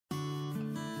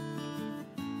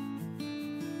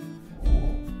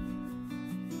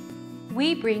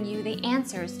we bring you the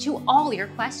answers to all your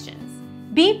questions.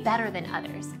 Be better than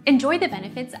others. Enjoy the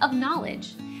benefits of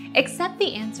knowledge. Accept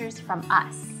the answers from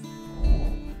us.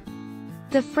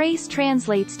 The phrase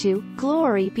translates to,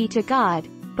 "Glory be to God,"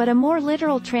 but a more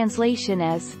literal translation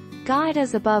is, "God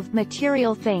is above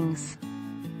material things."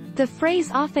 The phrase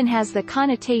often has the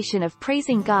connotation of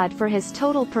praising God for his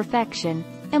total perfection,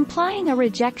 implying a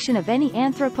rejection of any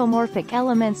anthropomorphic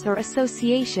elements or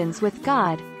associations with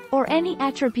God, or any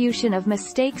attribution of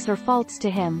mistakes or faults to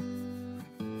him.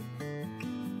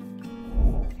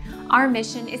 Our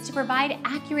mission is to provide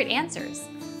accurate answers.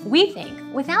 We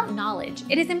think without knowledge,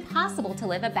 it is impossible to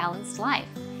live a balanced life.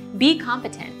 Be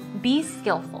competent, be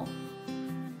skillful.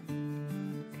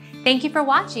 Thank you for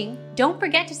watching. Don't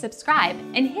forget to subscribe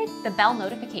and hit the bell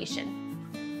notification.